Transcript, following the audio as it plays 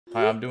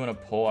Hi, I'm doing a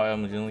poll. I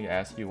am generally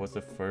ask you what's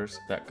the first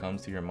that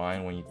comes to your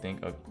mind when you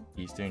think of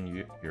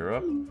Eastern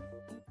Europe?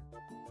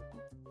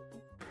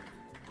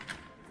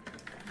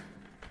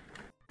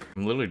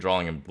 I'm literally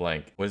drawing a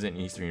blank. What is it in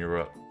Eastern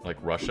Europe? Like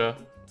Russia?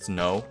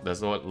 Snow?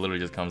 That's what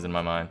literally just comes in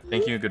my mind.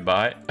 Thank you and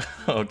goodbye.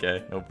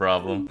 Okay, no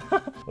problem.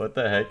 What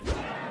the heck?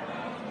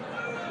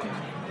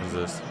 What is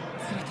this?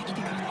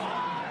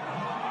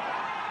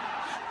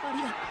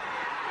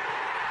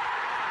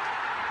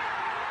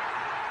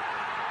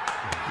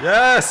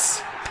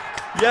 Yes!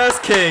 Yes,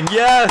 King!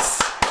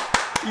 Yes!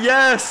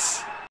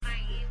 Yes!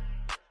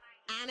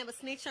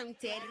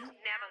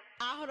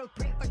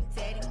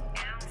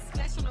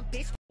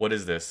 What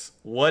is this?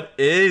 What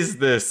is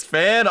this?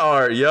 Fan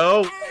art,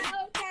 yo!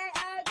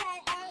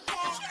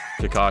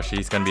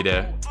 Kakashi's gonna be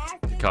there.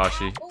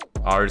 Kakashi.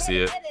 I already see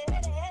it.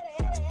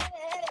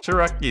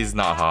 Chiraki's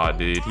not hot,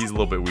 dude. He's a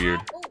little bit weird.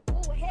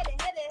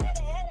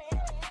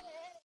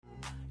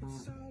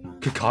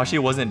 Kakashi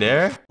wasn't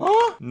there?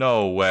 Huh?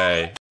 No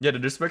way. Yeah, to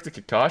disrespect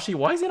to Kakashi,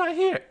 why is he not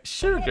here?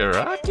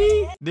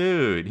 Shigaraki?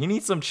 Dude, he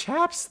needs some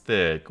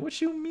chapstick.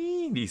 What you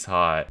mean he's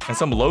hot? And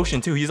some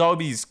lotion too. He's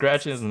always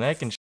scratching his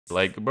neck and shit.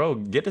 Like, bro,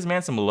 get this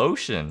man some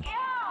lotion.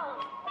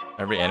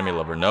 Every anime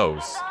lover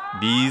knows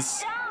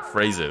these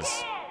phrases.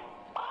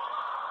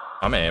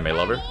 I'm an anime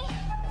lover.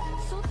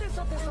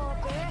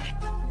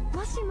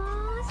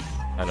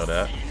 I know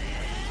that.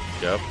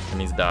 Yep, it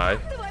means die.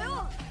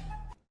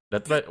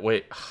 That's right.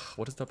 Wait,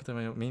 what does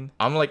that mean?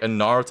 I'm like a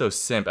Naruto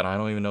simp and I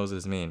don't even know what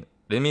this means.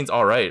 It means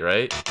alright,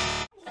 right?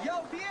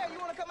 Yo, Pierre, you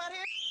wanna come out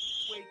here?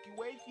 Wakey,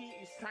 wakey,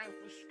 it's time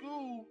for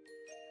school.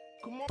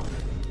 Come on.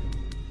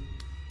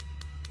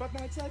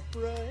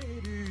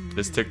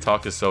 This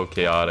TikTok is so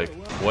chaotic.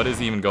 What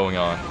is even going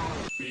on?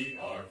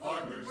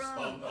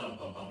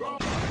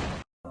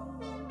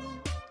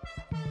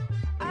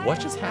 What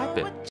just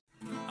happened?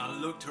 I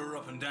looked her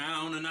up and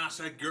down and I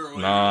said, girl,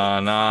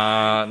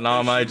 Nah,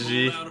 my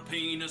G. a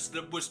penis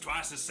that was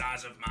twice the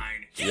size of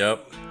mine.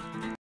 Yep.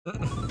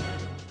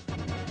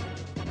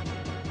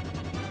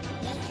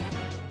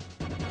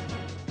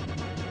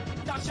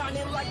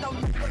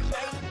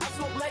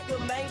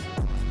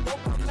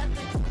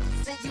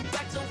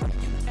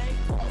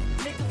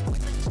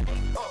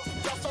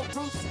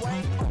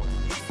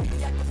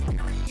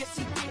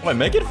 Wait,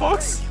 Megan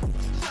Fox?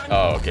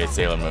 Oh, okay,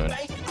 Sailor Moon.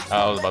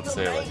 I was about to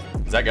say, like,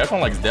 is that guy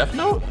from like Death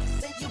Note?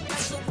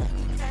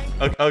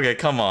 Okay,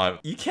 come on.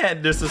 You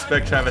can't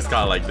disrespect Travis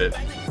Scott like this.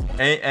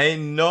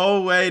 Ain't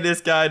no way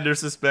this guy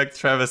disrespects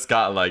Travis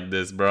Scott like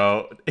this,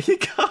 bro. He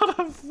got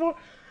him for...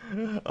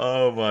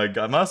 Oh my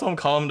god. Might as well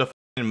call him the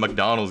f***ing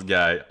McDonald's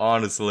guy,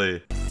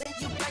 honestly.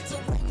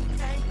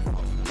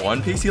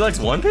 One Piece? He likes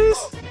One Piece?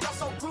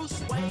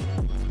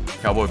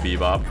 Cowboy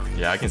Bebop.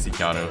 Yeah, I can see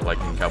Keanu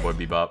liking Cowboy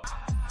Bebop.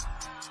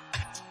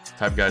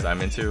 Type of guys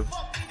I'm into.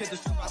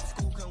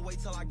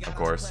 Of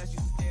course.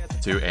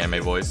 2,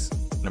 anime boys.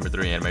 Number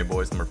 3, anime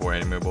boys. Number 4,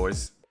 anime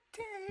boys.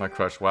 My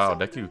crush. Wow,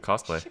 Deku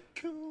cosplay.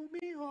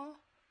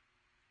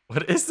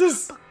 What is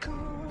this?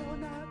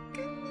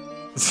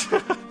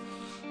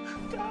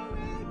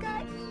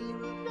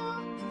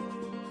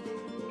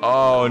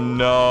 Oh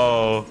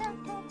no.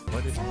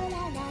 What is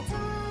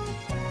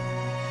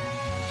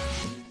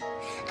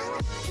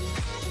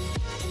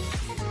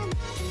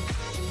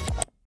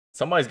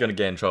Somebody's gonna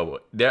get in trouble.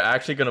 They're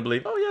actually gonna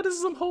believe, oh yeah, this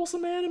is some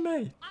wholesome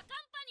anime.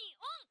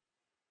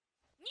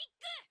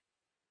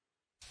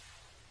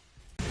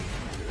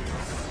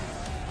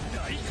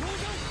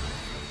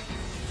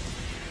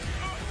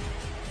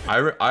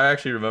 I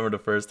actually remember the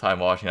first time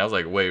watching. I was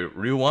like, wait,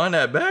 rewind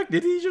that back?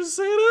 Did he just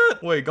say that?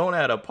 Wait, going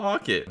out of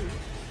pocket.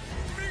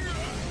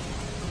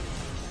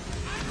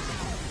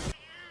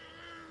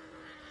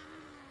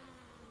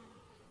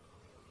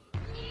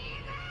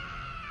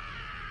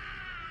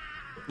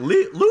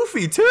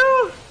 Luffy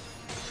too?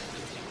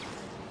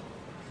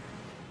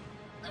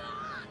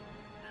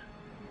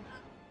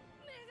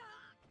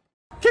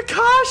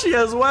 Kakashi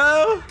as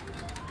well?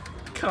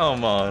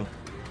 Come on.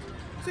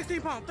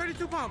 16 pump,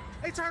 32 pump,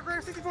 8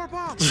 trigrams, 64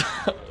 pumps.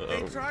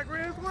 8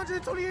 trigrams,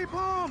 128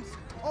 pumps.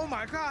 Oh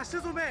my gosh,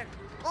 Sizzle Man,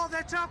 all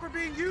that chopper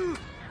being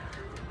used.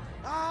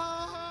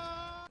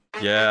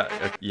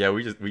 Yeah,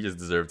 we just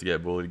deserve to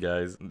get bullied,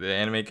 guys. The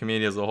anime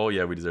community as a whole,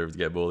 yeah, we deserve to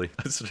get bullied.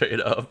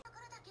 Straight up.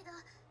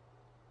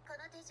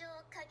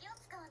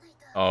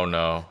 Oh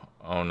no.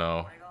 Oh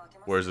no.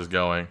 Where's this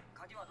going?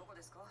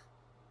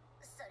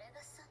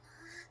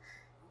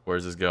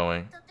 Where's this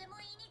going?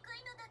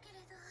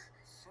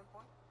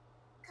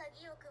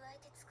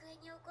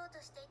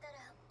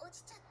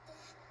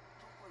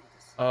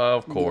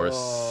 Of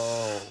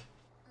course.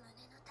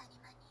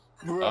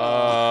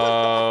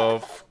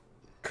 Of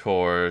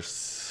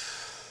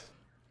course.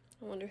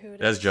 I wonder who it is.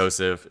 That's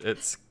Joseph.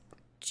 It's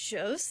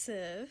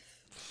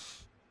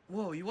Joseph.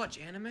 Whoa, you watch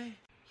anime?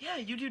 Yeah,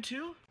 you do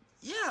too?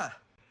 Yeah.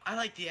 I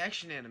like the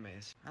action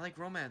animes. I like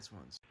romance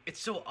ones.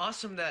 It's so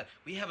awesome that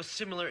we have a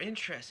similar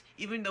interest,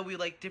 even though we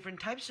like different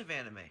types of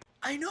anime.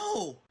 I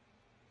know!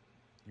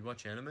 You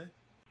watch anime?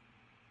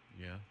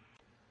 Yeah.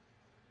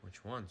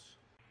 Which ones?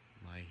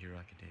 My Hero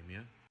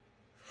Academia,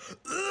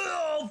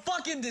 Ugh,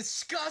 fucking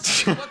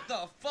disgusting. What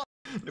the fuck?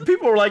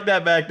 People were like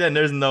that back then.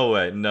 There's no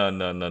way. No.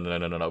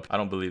 I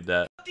don't believe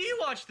that. What do you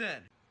watch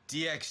then?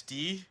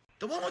 DXD?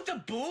 The one with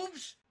the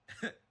boobs?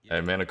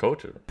 Hey, man of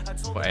culture.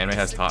 What anime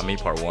has taught me,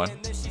 part 1.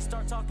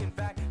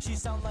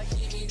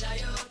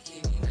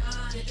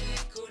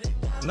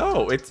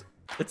 No, it's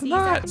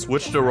not.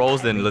 Switch the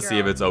roles, then let's see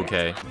if it's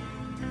okay.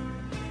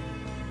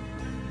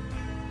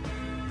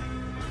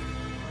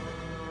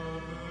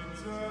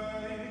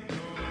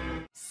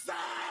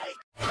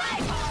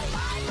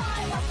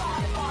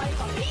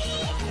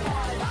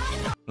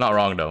 Not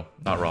wrong though.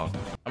 Not wrong.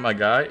 Oh my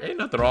god, ain't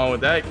nothing wrong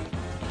with that.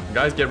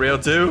 Guys get real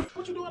too.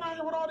 What you doing out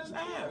here with all this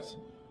ass?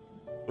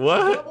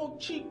 What? Double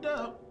cheeked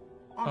up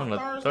On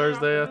a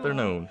Thursday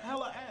afternoon.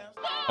 Hella ass.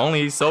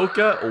 Only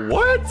Hisoka?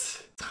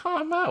 What?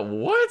 Time out.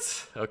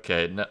 What?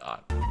 Okay. No,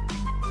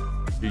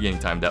 you're getting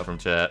timed out from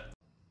chat.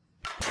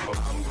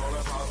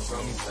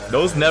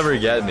 Those never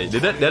get me.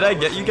 Did I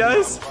get you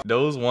guys?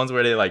 Those ones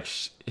where they like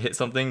hit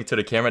something to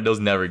the camera, those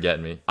never get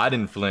me. I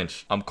didn't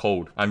flinch. I'm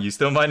cold. I'm used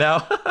to them by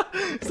now.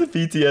 It's a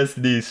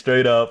PTSD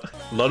straight up.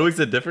 Ludwig's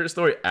a different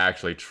story.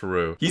 Actually,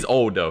 true. He's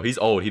old though. He's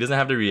old. He doesn't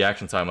have the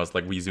reaction time us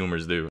like we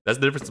Zoomers do. That's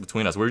the difference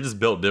between us. We're just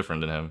built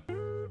different than him.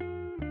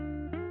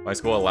 My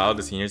school allowed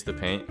the seniors to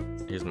paint.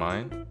 Here's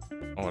mine.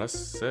 Oh, that's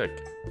sick.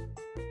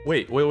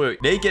 Wait.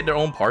 They get their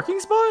own parking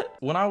spot?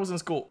 When I was in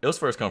school, it was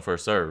first come,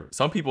 first serve.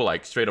 Some people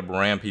like straight up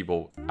ran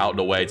people out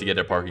the way to get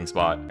their parking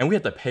spot. And we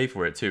had to pay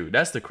for it too.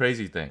 That's the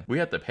crazy thing. We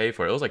had to pay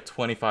for it. It was like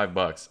 25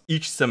 bucks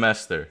each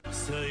semester.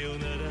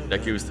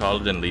 That kid was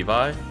taller than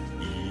Levi?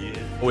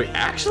 Wait,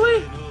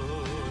 actually?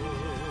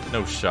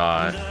 No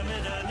shot.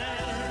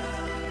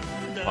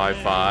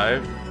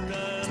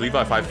 5'5". Is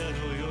Levi 5'?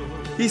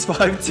 He's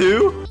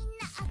 5'2"?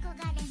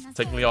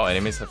 Technically all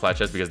animes have flat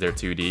chests because they're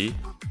 2D.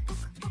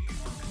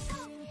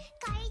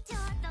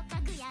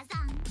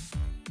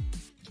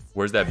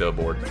 Where's that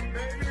billboard?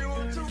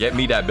 Get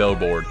me that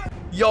billboard.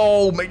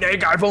 Yo,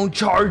 magnetic iPhone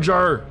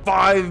charger.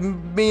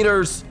 5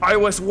 meters.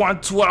 iOS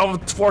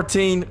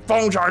 1.12.14.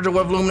 Phone charger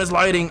with luminous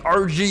lighting.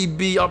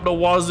 RGB up the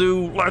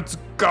wazoo. Let's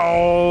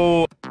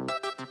go.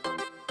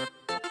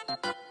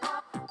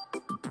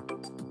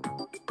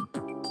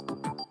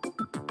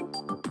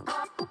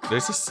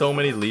 There's just so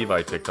many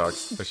Levi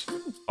TikToks.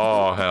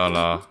 Oh, hell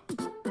no.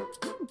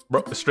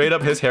 Bro, straight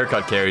up his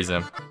haircut carries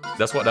him.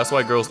 That's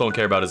why girls don't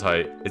care about his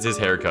height. It's his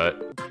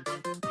haircut.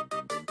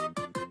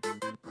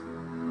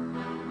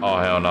 Oh,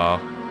 hell no.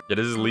 Yeah,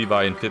 this is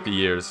Levi in 50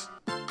 years.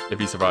 If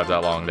he survives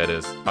that long, that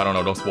is. I don't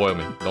know. Don't spoil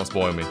me. Don't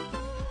spoil me.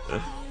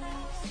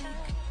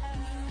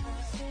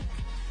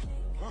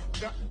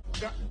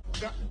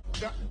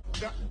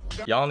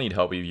 Y'all need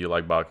help if you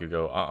like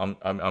Bakugo. I'm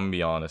gonna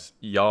be honest.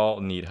 Y'all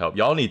need help.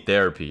 Y'all need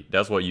therapy.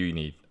 That's what you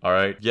need. All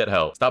right? Get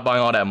help. Stop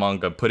buying all that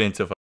manga. Put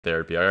into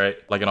therapy. All right?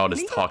 Like in all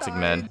this toxic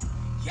men.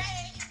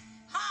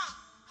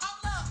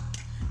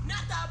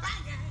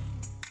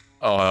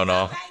 Oh, hell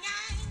no.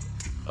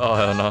 Oh,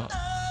 hell no.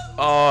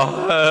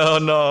 Oh, hell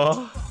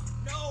no.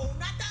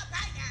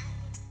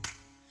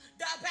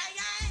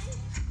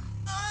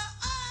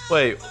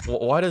 Wait,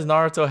 why does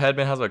Naruto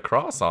headband has a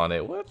cross on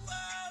it? What?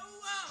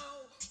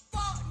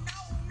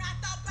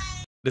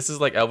 This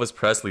is like Elvis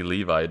Presley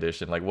Levi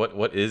edition. Like,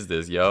 what is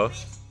this, yo?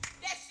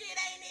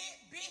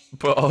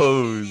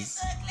 Pose.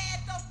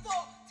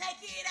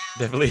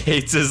 Definitely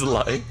hates his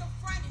life.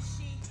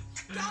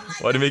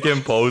 Why do you make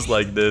him pose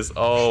like this?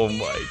 Oh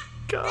my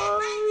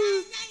god.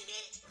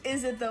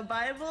 Is it the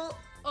Bible?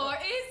 Or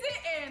is it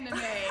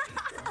anime?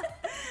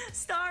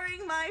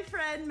 Starring my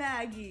friend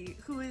Maggie,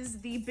 who is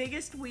the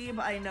biggest weeb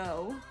I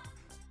know.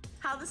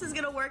 How this is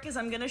gonna work is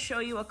I'm gonna show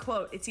you a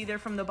quote. It's either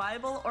from the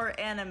Bible or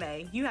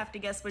anime. You have to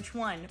guess which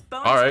one.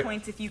 Bonus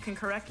points if you can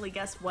correctly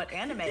guess what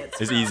anime it's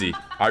from. It's easy.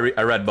 I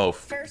read both.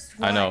 First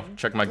one. I know.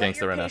 Check my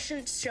gangster right now. Let your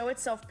patience show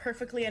itself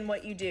perfectly in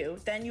what you do.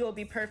 Then you will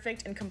be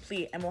perfect and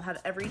complete and will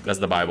have everything. That's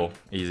the Bible.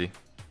 Easy.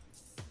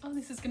 Oh,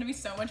 this is gonna be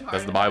so much harder.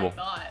 That's the Bible. Than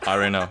I thought. I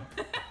already know.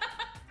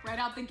 Right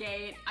out the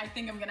gate, I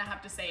think I'm gonna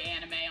have to say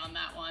anime on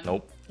that one.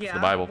 Nope. Yeah. It's the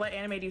Bible. What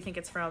anime do you think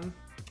it's from?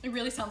 It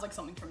really sounds like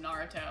something from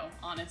Naruto,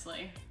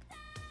 honestly.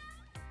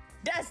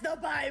 That's the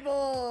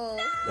Bible!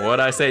 What'd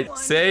I say?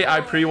 Say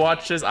I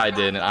pre-watched this? I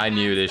didn't. I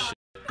knew this shit.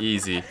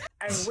 Easy.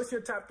 Hey, what's your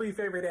top 3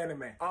 favorite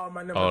anime?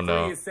 My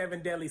number 3 is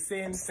 7 Deadly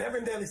Sins.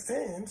 7 Deadly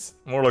Sins?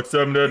 More like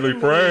 7 Deadly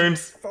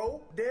Frames. 4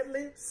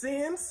 Deadly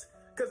Sins?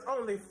 Because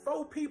only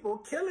 4 people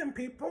killing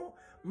people.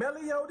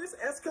 Meliodas,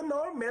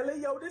 Escanor,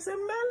 Meliodas,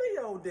 and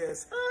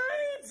Meliodas.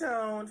 I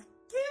don't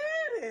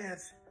get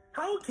it.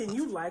 How can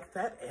you like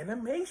that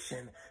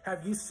animation?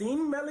 Have you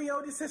seen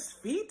Meliodas'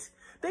 feet?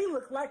 They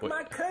look like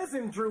my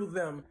cousin drew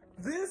them.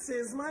 This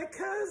is my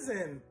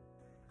cousin.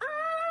 I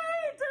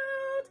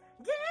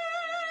don't get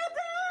it.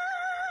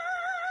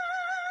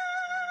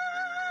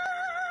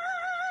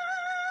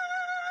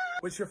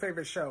 What's your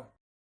favorite show?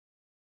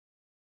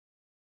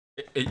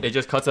 It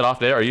just cuts it off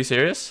there. Are you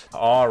serious?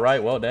 All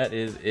right, well, that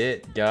is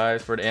it,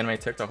 guys, for the anime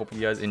TikTok. Hope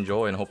you guys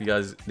enjoy and hope you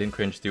guys didn't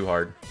cringe too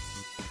hard.